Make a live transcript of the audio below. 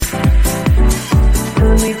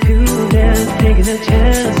taking a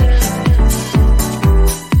chance.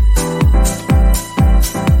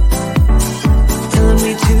 Telling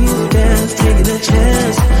me to dance, taking a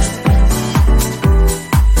chance.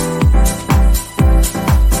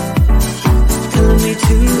 Telling me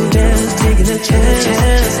to dance, taking a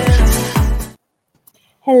chance.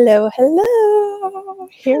 Hello, hello.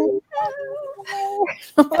 Here we go.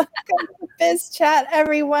 Welcome to Biz Chat,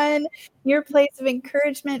 everyone. Your place of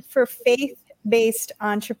encouragement for faith-based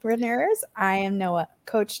entrepreneurs. I am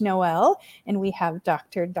Coach Noelle, and we have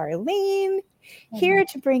Dr. Darlene here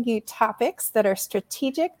to bring you topics that are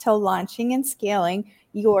strategic to launching and scaling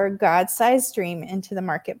your God-sized dream into the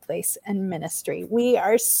marketplace and ministry. We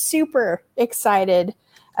are super excited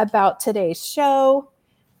about today's show.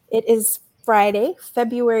 It is Friday,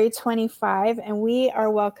 February 25, and we are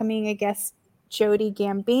welcoming a guest, Jody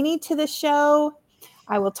Gambini, to the show.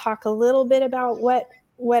 I will talk a little bit about what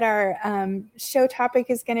our show topic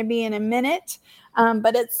is going to be in a minute,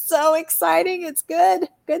 but it's so exciting. It's good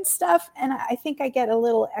stuff, and I think I get a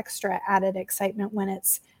little extra added excitement when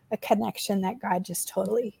it's a connection that God just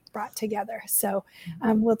totally brought together. So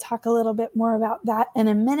we'll talk a little bit more about that in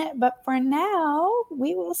a minute, but for now,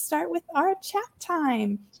 we will start with our chat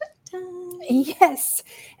time. Yes.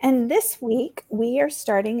 And this week we are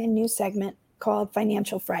starting a new segment called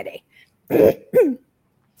Financial Friday. And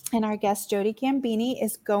our guest Jody Gambini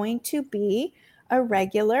is going to be a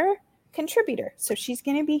regular contributor. So she's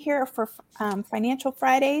going to be here for Financial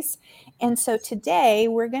Fridays. And so today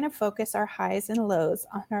we're going to focus our highs and lows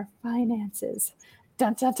on our finances.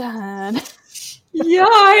 Dun, dun, dun.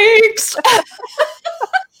 Yikes.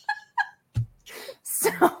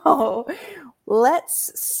 So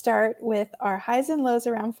let's start with our highs and lows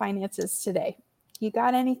around finances today. You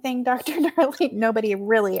got anything, Dr. Darlene? Nobody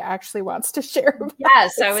really actually wants to share.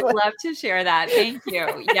 Yes, I would love to share that. Thank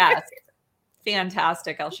you. Yes.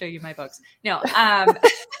 Fantastic. I'll show you my books. No, I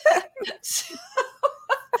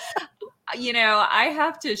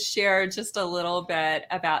have to share just a little bit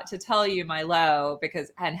to tell you my low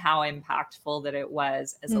and how impactful that it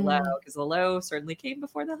was as a low, because the low certainly came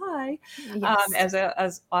before the high, yes.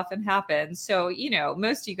 As often happens. So,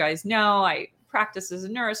 most of you guys know, I practiced as a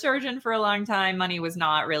neurosurgeon for a long time. Money was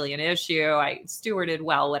not really an issue. I stewarded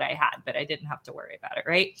well what I had, but I didn't have to worry about it.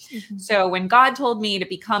 Right. Mm-hmm. So when God told me to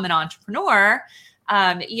become an entrepreneur,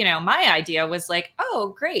 my idea was like,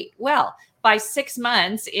 oh, great. Well, by 6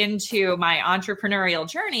 months into my entrepreneurial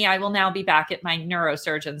journey, I will now be back at my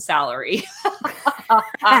neurosurgeon salary.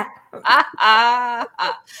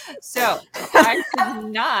 So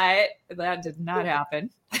that did not happen.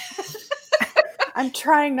 I'm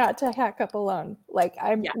trying not to hack up alone. Like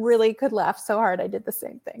really could laugh so hard. I did the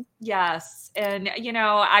same thing. Yes. And,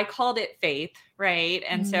 I called it faith, right?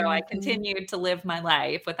 And so I continued to live my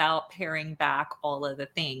life without paring back all of the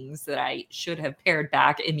things that I should have pared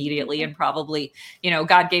back immediately. And probably,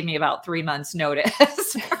 God gave me about 3 months notice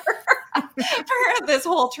for this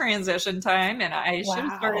whole transition time. And I should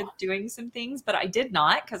have started doing some things, but I did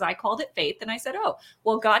not, because I called it faith. And I said, oh,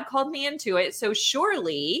 well, God called me into it. So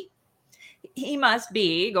surely he must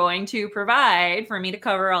be going to provide for me to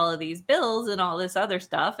cover all of these bills and all this other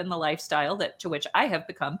stuff and the lifestyle to which I have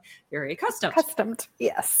become very accustomed.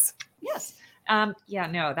 Yes. Yes. No,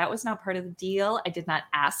 that was not part of the deal. I did not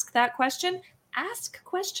ask that question. Ask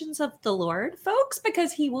questions of the Lord, folks,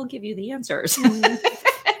 because he will give you the answers.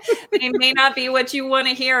 They may not be what you want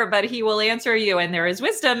to hear, but he will answer you. And there is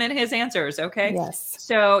wisdom in his answers. Okay. Yes.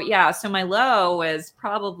 So my low was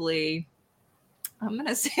probably, I'm going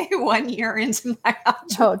to say 1 year into my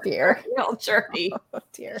entrepreneurial journey. Oh,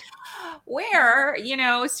 dear. Where,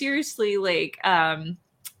 seriously,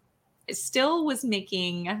 still was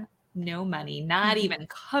making no money, not even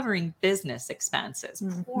covering business expenses,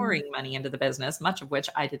 pouring money into the business, much of which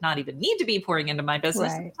I did not even need to be pouring into my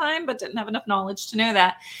business at the time, but didn't have enough knowledge to know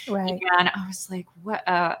that. Right. And I was like, what?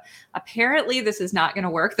 Apparently this is not going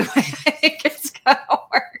to work the way I think it's going to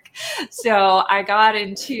work. So I got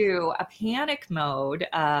into a panic mode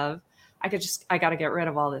of, I got to get rid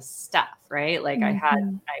of all this stuff, right? Like I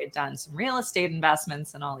had done some real estate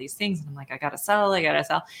investments and all these things. And I'm like, I got to sell.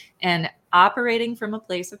 And operating from a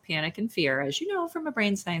place of panic and fear, as you know, from a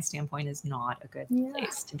brain science standpoint, is not a good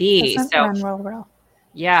place to be.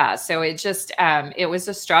 Yeah. So it just, it was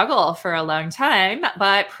a struggle for a long time,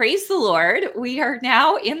 but praise the Lord, we are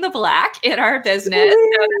now in the black in our business.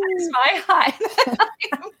 So that's my high that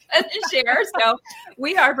I'm going to share. So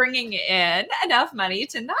we are bringing in enough money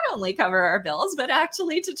to not only cover our bills, but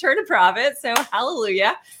actually to turn a profit. So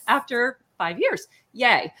hallelujah, after 5 years.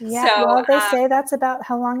 Yay. Yeah. So, they say that's about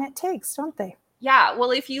how long it takes, don't they? Yeah, well,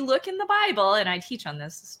 if you look in the Bible, and I teach on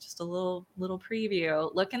this, it's just a little preview.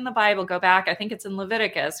 Look in the Bible, go back. I think it's in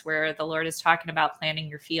Leviticus where the Lord is talking about planting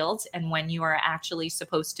your fields and when you are actually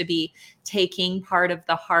supposed to be taking part of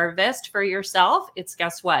the harvest for yourself. It's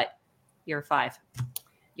guess what? Year 5.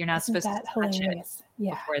 You're not Isn't supposed that to touch it hilarious?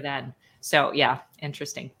 Yeah. before then. So yeah,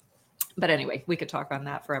 interesting. But anyway, we could talk on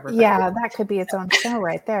that forever. Yeah, that could be its own show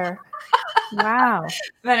right there. Wow.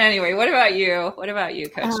 But anyway, what about you? What about you,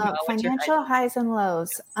 Coach Noel? What's your Financial highs and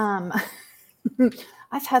lows.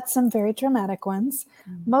 I've had some very dramatic ones.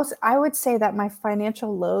 I would say that my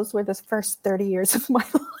financial lows were the first 30 years of my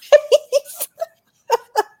life.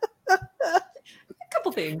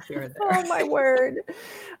 couple things here and there. Oh my word.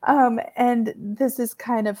 And this is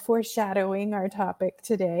kind of foreshadowing our topic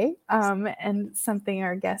today, and something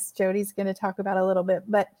our guest Jody's going to talk about a little bit.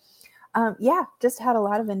 But just had a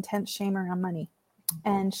lot of intense shame around money.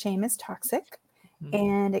 And shame is toxic.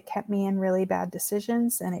 And it kept me in really bad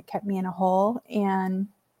decisions, and it kept me in a hole. And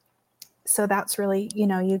so that's really,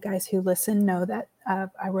 you guys who listen know that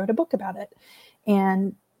I wrote a book about it,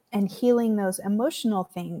 and healing those emotional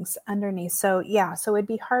things underneath. So it'd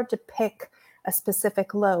be hard to pick a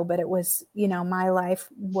specific low, but it was, my life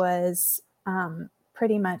was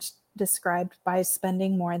pretty much described by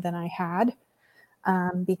spending more than I had,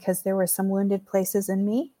 because there were some wounded places in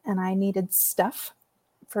me and I needed stuff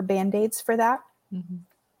for Band-Aids for that.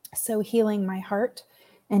 So healing my heart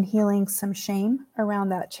and healing some shame around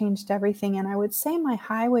that changed everything. And I would say my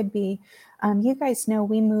high would be, you guys know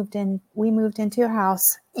we moved into a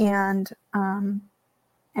house and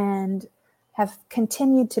have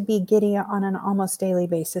continued to be giddy on an almost daily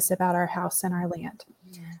basis about our house and our land.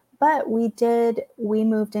 But we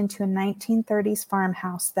moved into a 1930s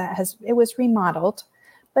farmhouse it was remodeled,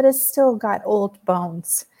 but it's still got old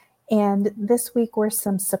bones. And this week were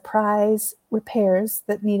some surprise repairs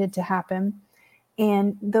that needed to happen.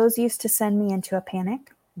 And those used to send me into a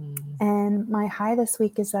panic. And my high this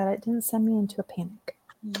week is that it didn't send me into a panic.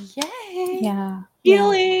 Yay. Yeah.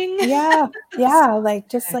 Healing. Yeah.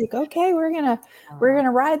 Okay, we're going to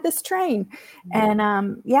ride this train.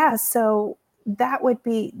 And so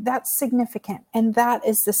that's significant. And that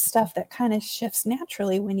is the stuff that kind of shifts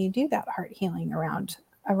naturally when you do that heart healing around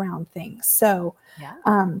things. So,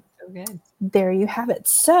 So good. There you have it.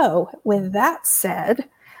 So with that said,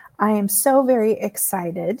 I am so very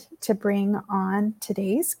excited to bring on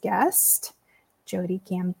today's guest, Jody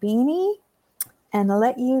Gambini, and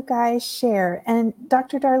let you guys share. And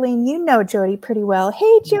Dr. Darlene, you know Jody pretty well.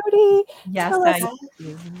 Hey, Jody. Yes,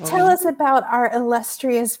 Tell us about our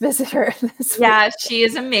illustrious visitor this week. Yeah, she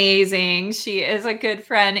is amazing. She is a good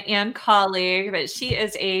friend and colleague, but she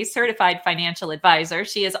is a certified financial advisor.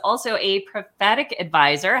 She is also a prophetic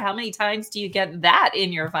advisor. How many times do you get that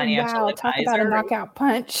in your financial advisor? Talk about a knockout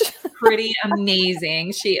punch. Pretty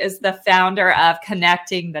amazing. She is the founder of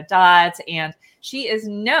Connecting the Dots, and she is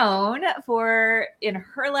known for, in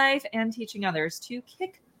her life and teaching others, to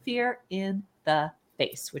kick fear in the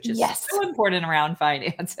face, which is so important around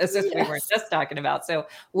finances, as we were just talking about. So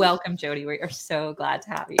welcome, Jody. We are so glad to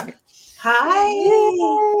have you. Hi.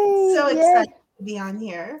 Yay. So excited to be on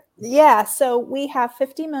here. Yeah. So we have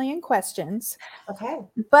 50 million questions. Okay.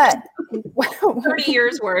 But 30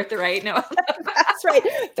 years worth, right? No, that's right.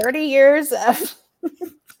 30 years of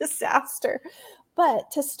disaster.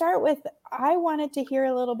 But to start with, I wanted to hear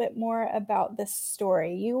a little bit more about this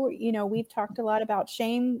story. We've talked a lot about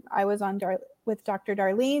shame. I was on with Dr.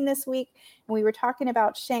 Darlene this week, and we were talking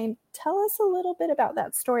about shame. Tell us a little bit about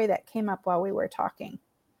that story that came up while we were talking.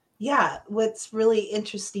 Yeah, what's really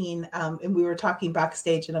interesting, and we were talking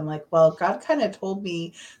backstage, and I'm like, well, God kind of told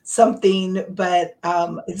me something, but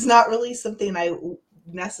it's not really something I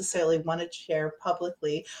necessarily want to share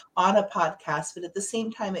publicly on a podcast, but at the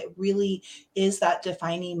same time, it really is that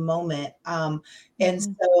defining moment. And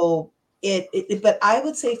so but I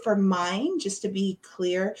would say for mine, just to be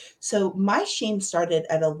clear, so my shame started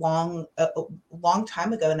at a long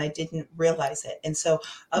time ago, and I didn't realize it. And so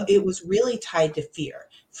it was really tied to fear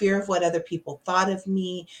of what other people thought of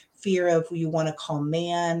me, fear of who you want to call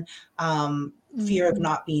man, fear of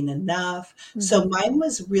not being enough. So mine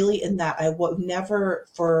was really in that I would never,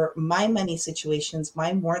 for my money situations,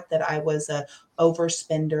 mine weren't that I was a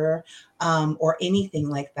overspender or anything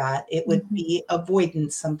like that. It would be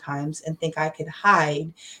avoidance sometimes, and think I could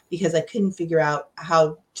hide because I couldn't figure out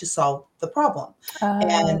how to solve the problem.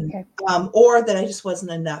 Or that I just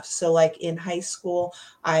wasn't enough. So like in high school,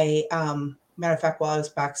 I matter of fact, while I was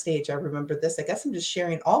backstage, I remember this. I guess I'm just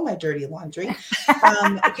sharing all my dirty laundry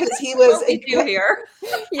because he was. What we do here.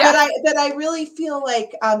 But I really feel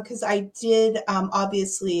like because I did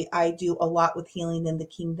obviously I do a lot with healing in the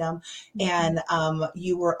kingdom, and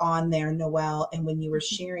you were on there, Noelle, and when you were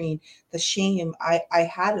sharing the shame, I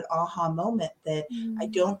had an aha moment that I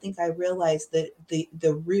don't think I realized that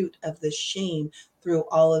the root of the shame through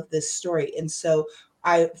all of this story. And so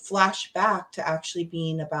I flashed back to actually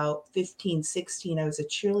being about 15, 16. I was a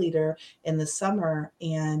cheerleader in the summer,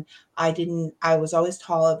 and I was always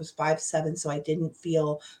tall. I was 5'7", so I didn't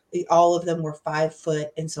feel, all of them were 5 foot.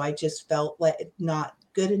 And so I just felt like not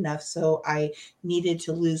good enough. So I needed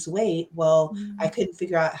to lose weight. Well, I couldn't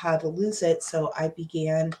figure out how to lose it. So I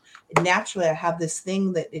began, naturally, I have this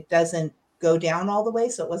thing that it doesn't go down all the way.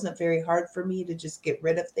 So it wasn't very hard for me to just get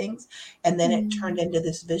rid of things. And then it turned into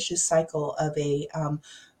this vicious cycle of a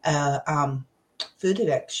food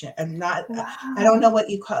addiction. And not, I don't know what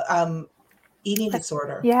you call eating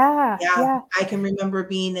disorder. Yeah. I can remember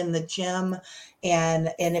being in the gym,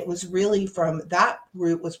 and it was really from that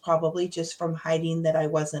root was probably just from hiding that I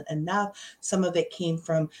wasn't enough. Some of it came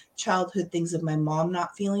from childhood things of my mom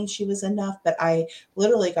not feeling she was enough, but I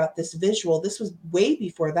literally got this visual. This was way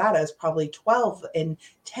before that. I was probably 12 and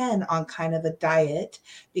 10 on kind of a diet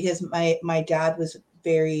because my dad was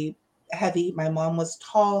very heavy. My mom was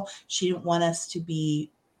tall. She didn't want us to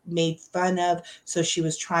be made fun of. So she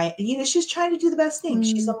was trying, she's trying to do the best thing.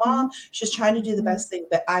 She's a mom. She's trying to do the best thing.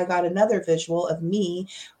 But I got another visual of me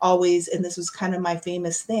always, and this was kind of my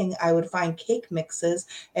famous thing. I would find cake mixes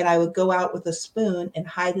and I would go out with a spoon and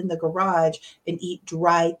hide in the garage and eat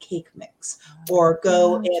dry cake mix or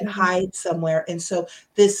go and hide somewhere. And so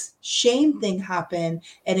this shame thing happened,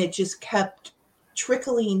 and it just kept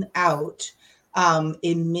trickling out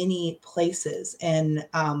in many places. And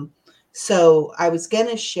so I was going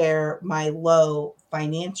to share my low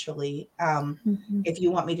financially. If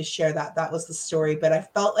you want me to share that, that was the story. But I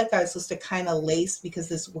felt like I was supposed to kind of lace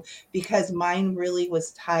because mine really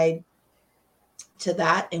was tied to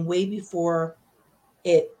that, and way before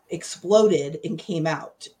it exploded and came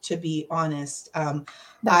out, to be honest.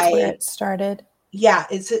 That's where it started. Yeah,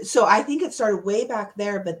 so I think it started way back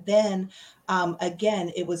there, but then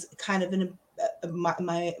again, it was kind of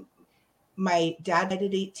my dad died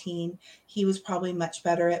at 18. He was probably much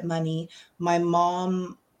better at money. My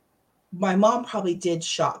mom probably did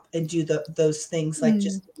shop and do those things, like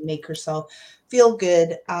just to make herself feel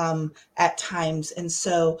good at times. And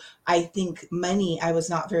so I think money I was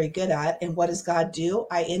not very good at. And what does God do?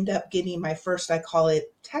 I end up getting my first, I call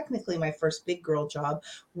it technically my first big girl job,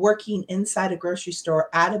 working inside a grocery store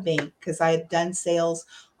at a bank, because I had done sales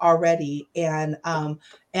already. And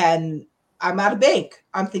I'm at a bank.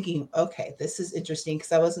 I'm thinking, okay, this is interesting,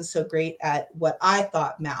 because I wasn't so great at what I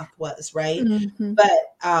thought math was, right?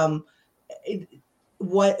 But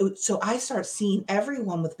so I start seeing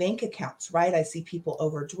everyone with bank accounts, right? I see people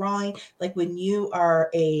overdrawing. Like when you are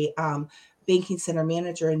a banking center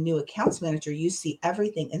manager and new accounts manager, you see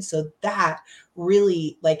everything. And so that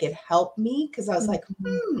really, like, it helped me, because I was like,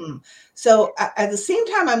 So at the same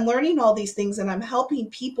time, I'm learning all these things and I'm helping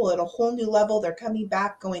people at a whole new level. They're coming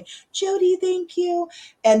back going, Jody, thank you.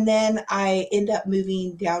 And then I end up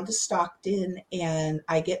moving down to Stockton, and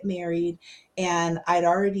I get married, and I'd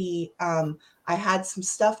already, I had some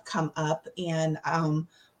stuff come up, and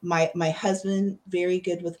my husband, very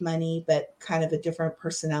good with money, but kind of a different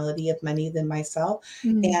personality of money than myself.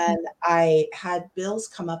 And I had bills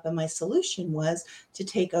come up, and my solution was to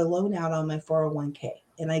take a loan out on my 401k.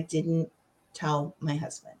 And I didn't tell my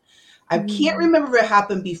husband. I can't remember if it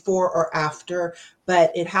happened before or after,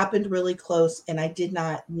 but it happened really close. And I did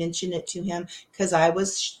not mention it to him because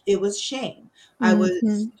it was shame. I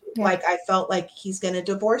was like, I felt like he's going to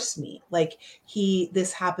divorce me. Like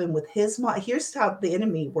this happened with his mom. Here's how the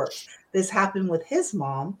enemy works. This happened with his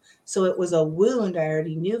mom. So it was a wound I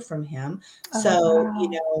already knew from him. So,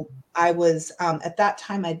 I was, at that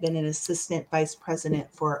time, I'd been an assistant vice president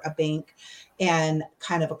for a bank and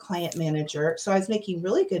kind of a client manager. So I was making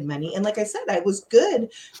really good money. And like I said, I was good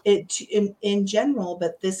in general,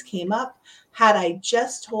 but this came up. Had I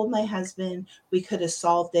just told my husband, we could have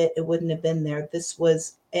solved it. It wouldn't have been there.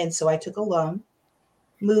 And so I took a loan.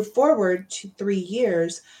 Move forward to 3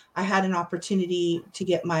 years, I had an opportunity to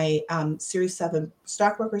get my Series 7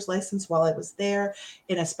 stockbroker's license while I was there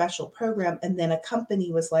in a special program. And then a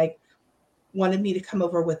company wanted me to come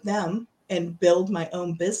over with them and build my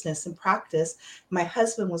own business and practice. My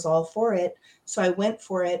husband was all for it. So I went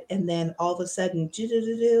for it. And then all of a sudden,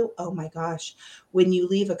 oh my gosh, when you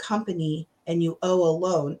leave a company and you owe a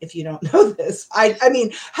loan, if you don't know this, I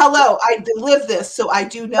mean, hello, I live this, so I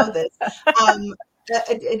do know this.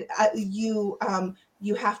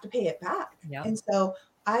 You have to pay it back. Yeah. And so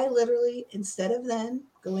I literally, instead of then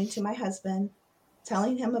going to my husband,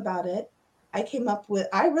 telling him about it, I came up with,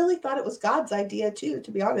 I really thought it was God's idea too,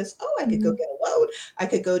 to be honest. Oh, I could go get a loan. I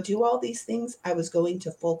could go do all these things. I was going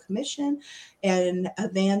to full commission and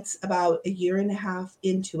advance about a year and a half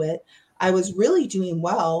into it. I was really doing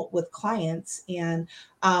well with clients, and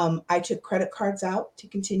I took credit cards out to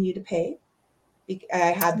continue to pay. I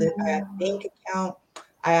had I had a bank account.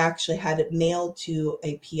 I actually had it mailed to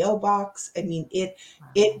a PO box. I mean, it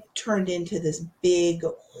turned into this big,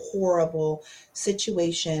 horrible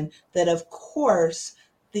situation that, of course,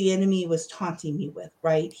 the enemy was taunting me with,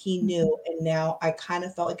 right? He knew, and now I kind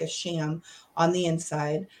of felt like a sham on the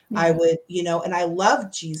inside. I would, and I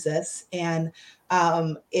loved Jesus, and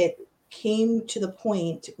it came to the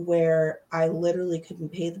point where I literally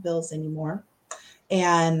couldn't pay the bills anymore.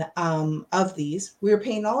 And of these, we were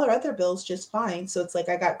paying all our other bills just fine. So it's like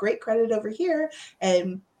I got great credit over here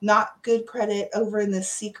and not good credit over in this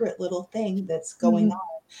secret little thing that's going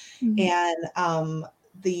on. And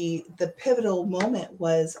the pivotal moment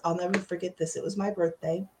was, I'll never forget this. It was my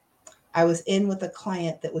birthday. I was in with a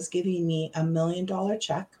client that was giving me $1 million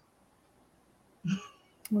check.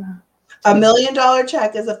 Wow. $1 million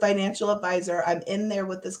check as a financial advisor. I'm in there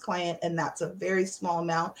with this client, and that's a very small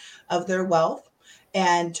amount of their wealth.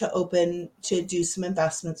 And to do some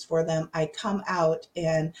investments for them. I come out,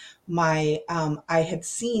 and I had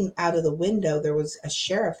seen out of the window, there was a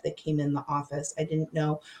sheriff that came in the office. I didn't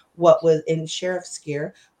know what was in sheriff's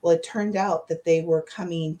gear. Well, it turned out that they were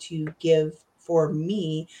coming to give for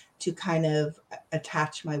me to kind of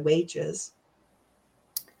attach my wages.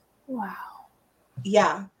 Wow.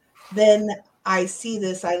 Yeah. Then I see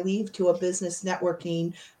this, I leave to a business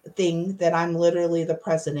networking thing that I'm literally the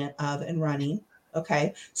president of and running.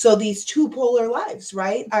 Okay. So these two polar lives,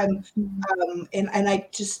 right? And I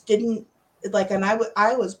just didn't and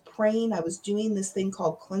I was praying, I was doing this thing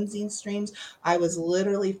called cleansing streams. I was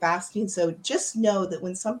literally fasting. So just know that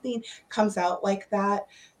when something comes out like that,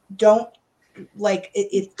 don't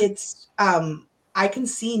it's I can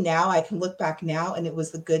see now, I can look back now, and it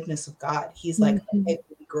was the goodness of God. He's like, okay,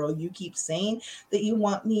 girl, you keep saying that you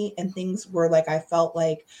want me, and things were like, I felt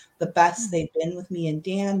like the best they've been with me and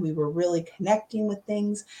Dan. We were really connecting with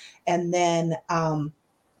things. And then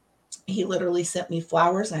he literally sent me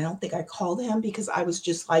flowers. I don't think I called him because I was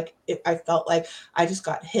just like, I felt like I just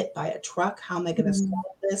got hit by a truck. How am I going to solve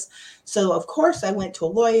this? So of course I went to a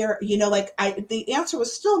lawyer, the answer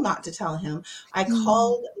was still not to tell him. I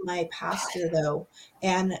called my pastor though,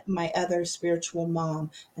 and my other spiritual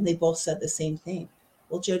mom, and they both said the same thing.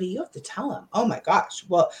 Well, Jody, you have to tell him. Oh my gosh.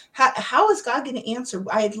 Well, how is God going to answer?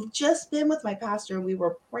 I had just been with my pastor, and we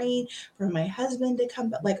were praying for my husband to come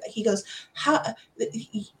back. Like, he goes, how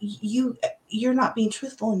you're not being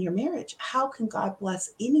truthful in your marriage. How can God bless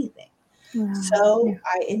anything? Wow. So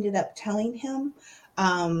I ended up telling him,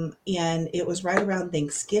 and it was right around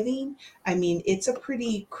Thanksgiving. I mean, it's a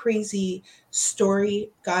pretty crazy story.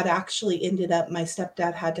 God actually ended up, my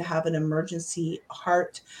stepdad had to have an emergency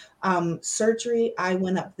heart surgery. I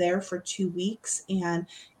went up there for 2 weeks. And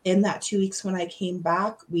in that 2 weeks, when I came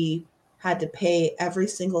back, we had to pay every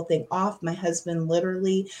single thing off. My husband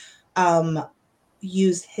literally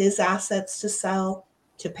used his assets to sell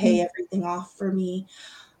to pay everything off for me.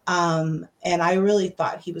 And I really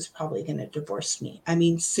thought he was probably going to divorce me. I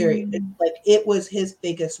mean, seriously, like it was his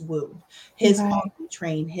biggest wound. His mom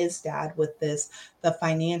betraying his dad with this, the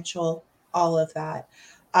financial, all of that.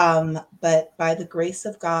 But by the grace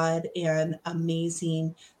of God and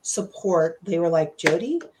amazing support, they were like,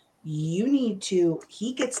 Jody,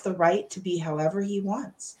 he gets the right to be however he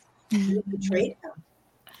wants. You betrayed him.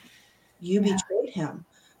 Betrayed him.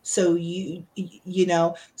 So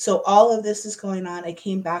so all of this is going on. I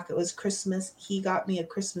came back, it was Christmas. He got me a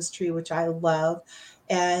Christmas tree, which I love.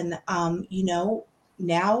 And,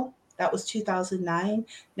 now that was 2009.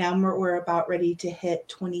 Now we're about ready to hit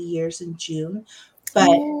 20 years in June. But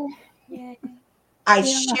I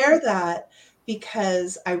share that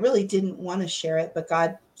because I really didn't want to share it, but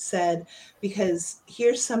God said, because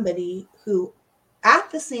here's somebody who, at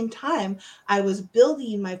the same time, I was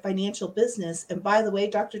building my financial business. And by the way,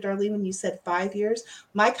 Dr. Darlene, when you said 5 years,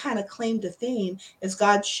 my kind of claim to fame is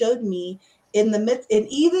God showed me in the midst, and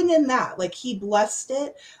even in that, like he blessed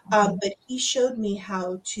it, but he showed me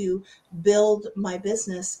how to build my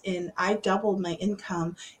business, and I doubled my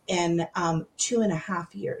income in 2.5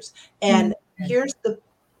 years. And here's the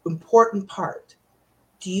important part.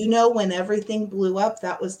 Do you know when everything blew up?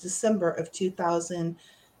 That was December of 2000.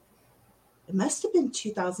 it must have been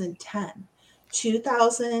 2010,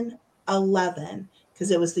 2011,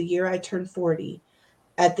 because it was the year I turned 40.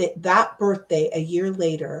 At that birthday, a year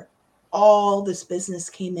later, all this business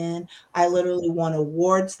came in. I literally won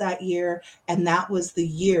awards that year. And that was the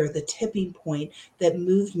year, the tipping point that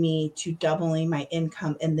moved me to doubling my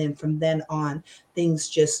income. And then from then on, things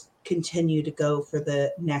just continue to go for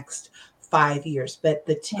the next 5 years. But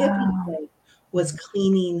the tipping point was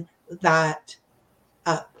cleaning that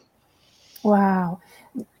up. Wow.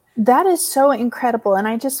 That is so incredible. And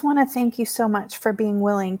I just want to thank you so much for being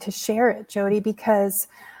willing to share it, Jody, because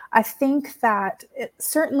I think that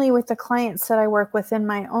certainly with the clients that I work with in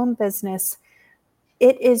my own business,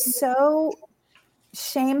 it is so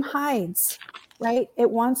shame hides, right?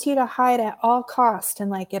 It wants you to hide at all cost,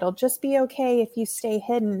 and like, it'll just be okay if you stay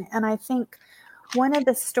hidden. And I think one of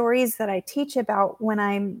the stories that I teach about when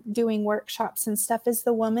I'm doing workshops and stuff is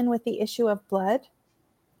the woman with the issue of blood.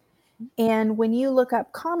 And when you look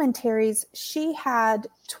up commentaries, she had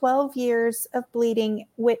 12 years of bleeding,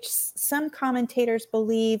 which some commentators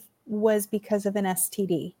believe was because of an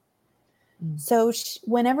STD. So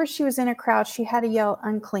whenever she was in a crowd, she had to yell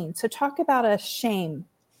unclean. So talk about a shame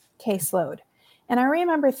caseload. And I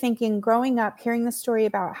remember thinking growing up, hearing the story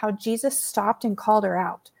about how Jesus stopped and called her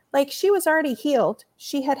out. Like, she was already healed.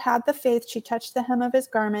 She had had the faith. She touched the hem of his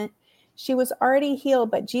garment. She was already healed,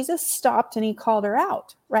 but Jesus stopped and he called her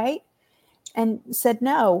out, right? And said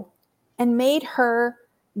no, and made her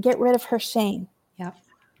get rid of her shame. Yep.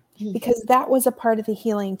 Because that was a part of the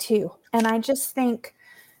healing too. And I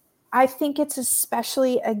think it's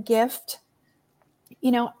especially a gift.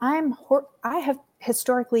 You know, I have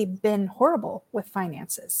historically been horrible with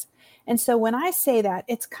finances. And so when I say that,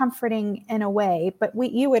 it's comforting in a way, but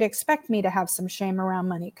you would expect me to have some shame around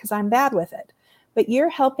money because I'm bad with it. But you're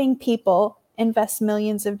helping people invest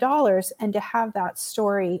millions of dollars, and to have that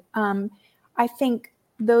story, I think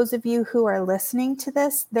those of you who are listening to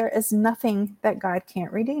this, there is nothing that God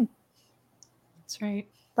can't redeem. That's right.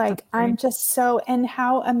 Like, I'm just so, and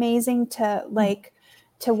how amazing to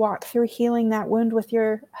walk through healing that wound with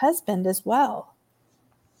your husband as well.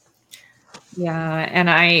 Yeah.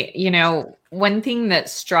 And one thing that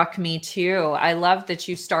struck me too, I love that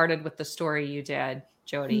you started with the story you did,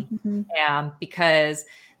 Jody, because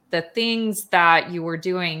the things that you were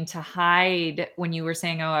doing to hide when you were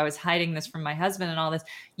saying, oh, I was hiding this from my husband and all this,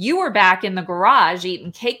 you were back in the garage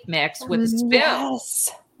eating cake mix with a spoon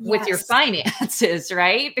with your finances,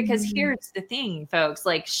 right? Because here's the thing, folks,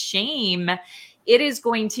 like shame, it is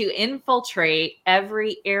going to infiltrate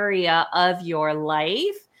every area of your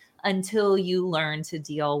life until you learn to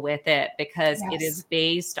deal with it, because it is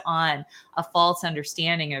based on a false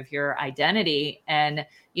understanding of your identity. And,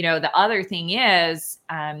 the other thing is,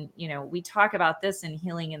 we talk about this in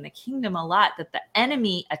Healing in the Kingdom a lot, that the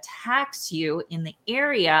enemy attacks you in the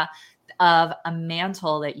area of a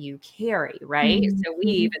mantle that you carry, right? So we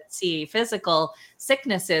even see physical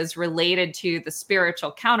sicknesses related to the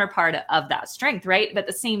spiritual counterpart of that strength, right? But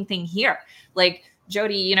the same thing here, like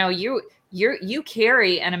Jody, you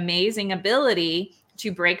carry an amazing ability to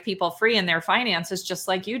break people free in their finances, just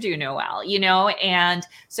like you do, Noelle, and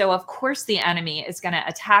so of course the enemy is going to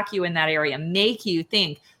attack you in that area, make you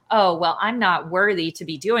think, oh, well, I'm not worthy to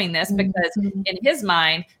be doing this, because in his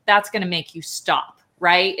mind, that's going to make you stop,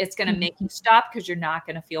 right? It's going to make you stop because you're not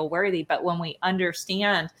going to feel worthy. But when we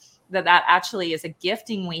understand that actually is a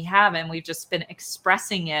gifting we have, and we've just been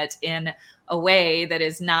expressing it in a way that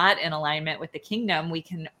is not in alignment with the kingdom, we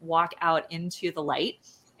can walk out into the light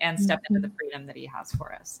and step into the freedom that he has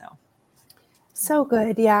for us. So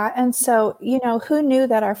good. Yeah. And so, who knew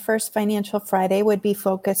that our first Financial Friday would be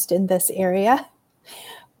focused in this area?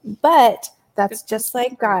 But that's just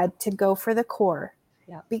like God, to go for the core.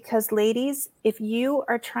 Yeah. Because ladies, if you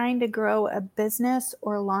are trying to grow a business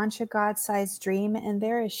or launch a God-sized dream and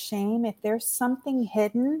there is shame, if there's something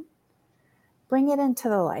hidden, bring it into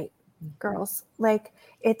the light, girls. Like,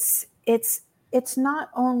 it's not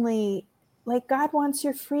only like God wants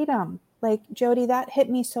your freedom. Like, Jody, that hit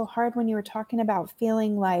me so hard when you were talking about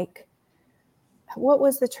feeling like, what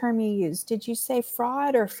was the term you used? Did you say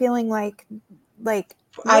fraud, or feeling like I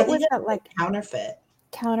think it's like counterfeit.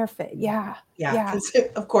 Counterfeit. Yeah. Because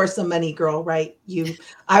of course, a money girl, right?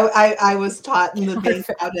 I was taught in the bank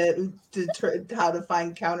how to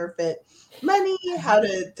find counterfeit money, how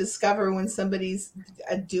to discover when somebody's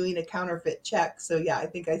doing a counterfeit check. So I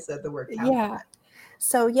think I said the word counterfeit.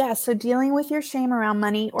 So dealing with your shame around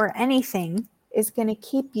money or anything is going to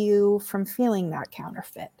keep you from feeling that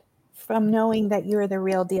counterfeit, from knowing that you're the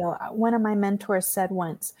real deal. One of my mentors said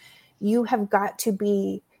once, you've got to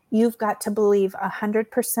believe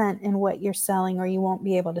 100% in what you're selling, or you won't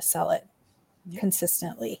be able to sell it.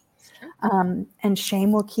 consistently. Sure. And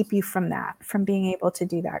shame will keep you from that, from being able to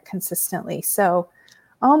do that consistently. So,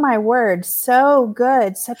 oh my word, so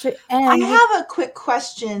good. I have a quick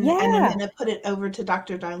question, and I'm Yeah. going to put it over to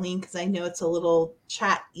Dr. Darlene because I know it's a little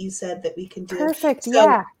chat you said that we can do. Perfect. So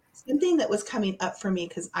Yeah. something that was coming up for me,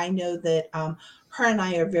 because I know that her and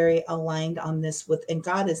I are very aligned on this and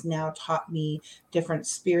God has now taught me different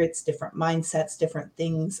spirits, different mindsets, different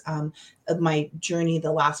things. Of my journey,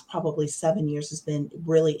 the last probably 7 years has been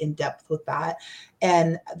really in depth with that.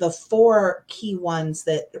 And the 4 key ones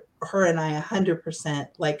that her and I 100%,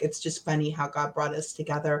 like, it's just funny how God brought us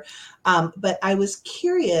together. But I was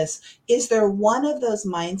curious, is there one of those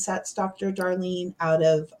mindsets, Dr. Darlene, out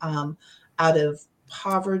of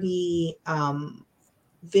poverty,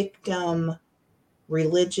 victim,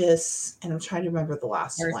 religious, and I'm trying to remember the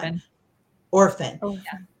last one, orphan. Oh,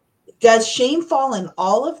 Does shame fall in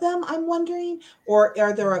all of them, I'm wondering? Or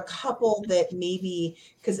are there a couple that maybe,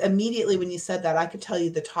 because immediately when you said that, I could tell you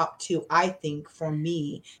the top 2, I think, for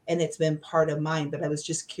me, and it's been part of mine, but I was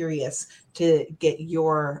just curious to get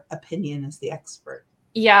your opinion as the expert.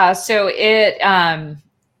 Yeah. So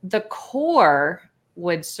the core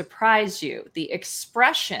would surprise you. The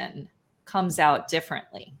expression comes out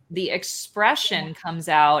differently. The expression comes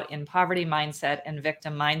out in poverty mindset and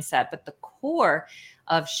victim mindset, but the core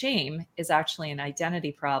of shame is actually an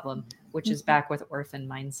identity problem, which is back with orphan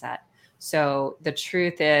mindset. So the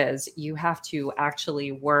truth is you have to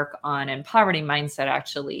actually work on, and poverty mindset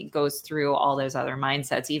actually goes through all those other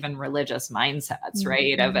mindsets, even religious mindsets,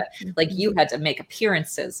 right? Of it, like you had to make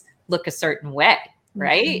appearances look a certain way,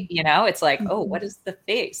 right? You know, it's like, oh, what is the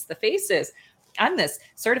face? The face is, I'm this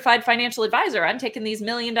certified financial advisor. I'm taking these $1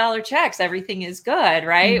 million checks. Everything is good,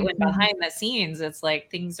 right? When behind the scenes, it's like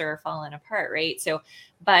things are falling apart, right? So,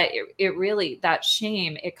 but it really, that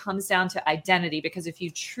shame, it comes down to identity, because if you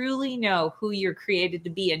truly know who you're created to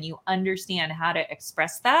be and you understand how to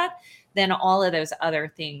express that, then all of those other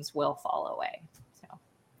things will fall away.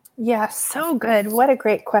 Yeah, so good. What a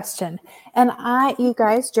great question. And you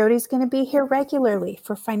guys, Jody's going to be here regularly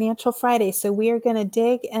for Financial Friday. So we are going to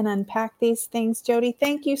dig and unpack these things. Jody,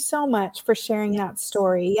 thank you so much for sharing that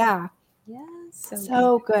story. Yeah. Yes.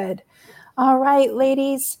 So good. All right,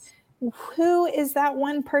 ladies, who is that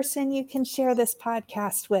one person you can share this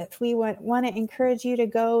podcast with? We want to encourage you to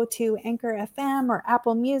go to Anchor FM or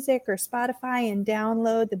Apple Music or Spotify and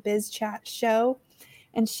download the Biz Chat show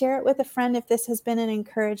and share it with a friend if this has been an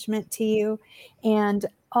encouragement to you. And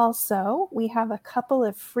also, we have a couple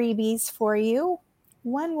of freebies for you.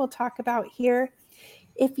 One we'll talk about here.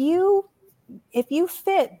 If you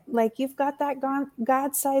fit, like you've got that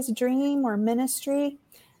God-sized dream or ministry,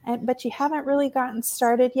 but you haven't really gotten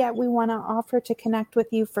started yet, we want to offer to connect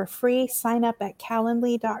with you for free. Sign up at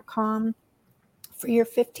calendly.com for your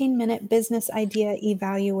 15-minute business idea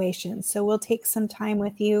evaluation. So we'll take some time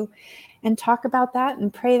with you and talk about that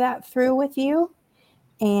and pray that through with you.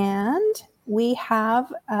 And we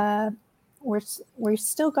have, we're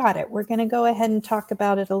still got it. We're going to go ahead and talk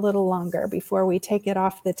about it a little longer before we take it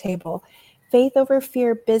off the table.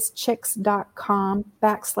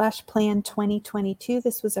 faithoverfearbizchicks.com/plan 2022.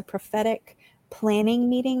 This was a prophetic planning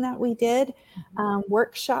meeting that we did,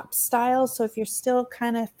 workshop style. So if you're still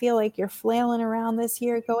kind of feel like you're flailing around this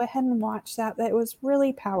year, go ahead and watch that. That was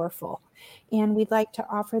really powerful. And we'd like to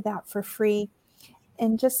offer that for free.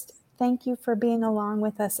 And just thank you for being along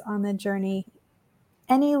with us on the journey.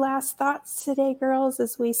 Any last thoughts today, girls,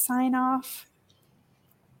 as we sign off?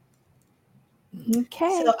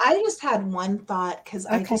 Okay. So I just had one thought, because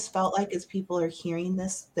I just felt like as people are hearing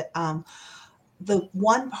this, that the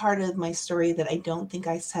one part of my story that I don't think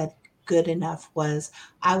I said good enough was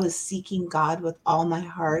I was seeking God with all my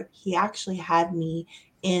heart. He actually had me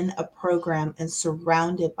in a program and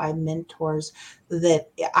surrounded by mentors that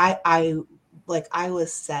I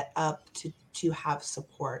was set up to have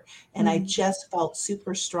support. And I just felt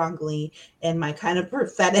super strongly in my kind of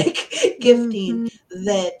prophetic gifting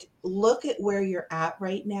that look at where you're at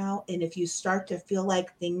right now. And if you start to feel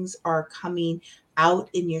like things are coming out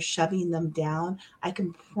and you're shoving them down, I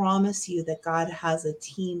can promise you that God has a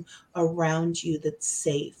team around you that's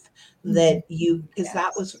safe. That you, because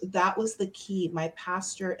that was the key. My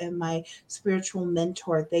pastor and my spiritual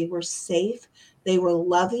mentor, they were safe, they were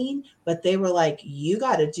loving, but they were like, you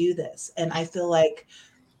got to do this. And I feel like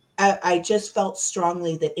I just felt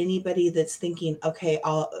strongly that anybody that's thinking, okay,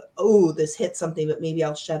 this hit something, but maybe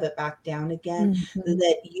I'll shove it back down again,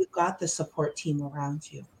 that you got the support team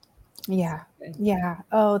around you. Yeah. Good. Yeah.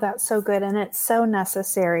 Oh, that's so good. And it's so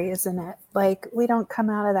necessary, isn't it? Like we don't come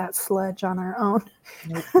out of that sludge on our own.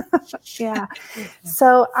 Nope. Yeah.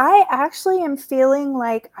 So I actually am feeling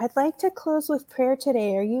like I'd like to close with prayer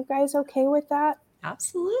today. Are you guys okay with that?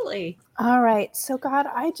 Absolutely. All right. So God,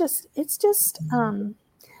 I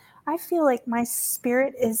feel like my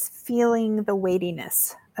spirit is feeling the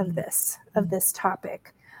weightiness of this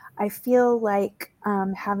topic. I feel like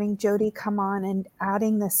having Jody come on and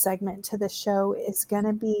adding this segment to the show is going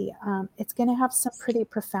to be, it's going to have some pretty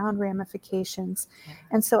profound ramifications. Yeah.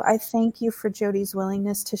 And so I thank you for Jody's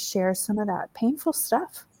willingness to share some of that painful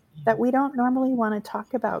stuff that we don't normally want to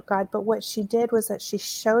talk about, God. But what she did was that she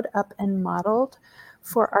showed up and modeled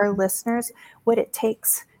for our listeners what it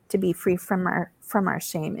takes to be free from our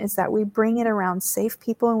shame, is that we bring it around safe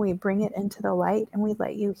people and we bring it into the light and we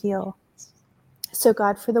let you heal. So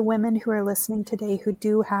God, for the women who are listening today who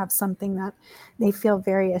do have something that they feel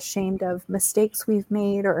very ashamed of, mistakes we've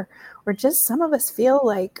made, or just some of us feel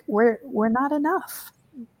like we're not enough.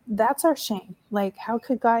 That's our shame. Like, how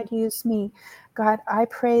could God use me? God, I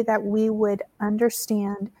pray that we would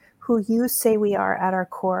understand who you say we are at our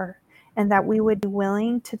core, and that we would be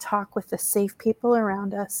willing to talk with the safe people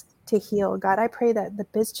around us to heal. God, I pray that the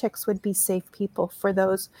Biz Chicks would be safe people for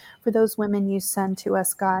those women you send to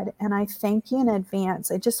us, God. And I thank you in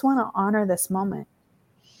advance. I just want to honor this moment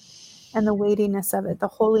and the weightiness of it, the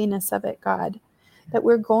holiness of it, God, that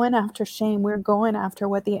we're going after shame. We're going after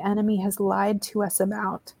what the enemy has lied to us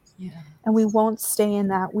about. Yeah. And we won't stay in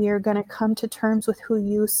that. We are going to come to terms with who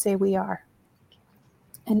you say we are.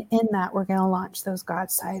 And in that, we're going to launch those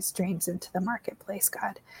God-sized dreams into the marketplace,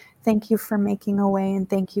 God. Thank you for making a way, and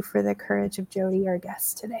thank you for the courage of Jody, our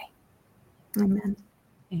guest today. Amen.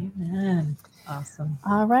 Amen. Awesome.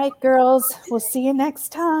 All right, girls. We'll see you next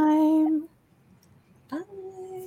time.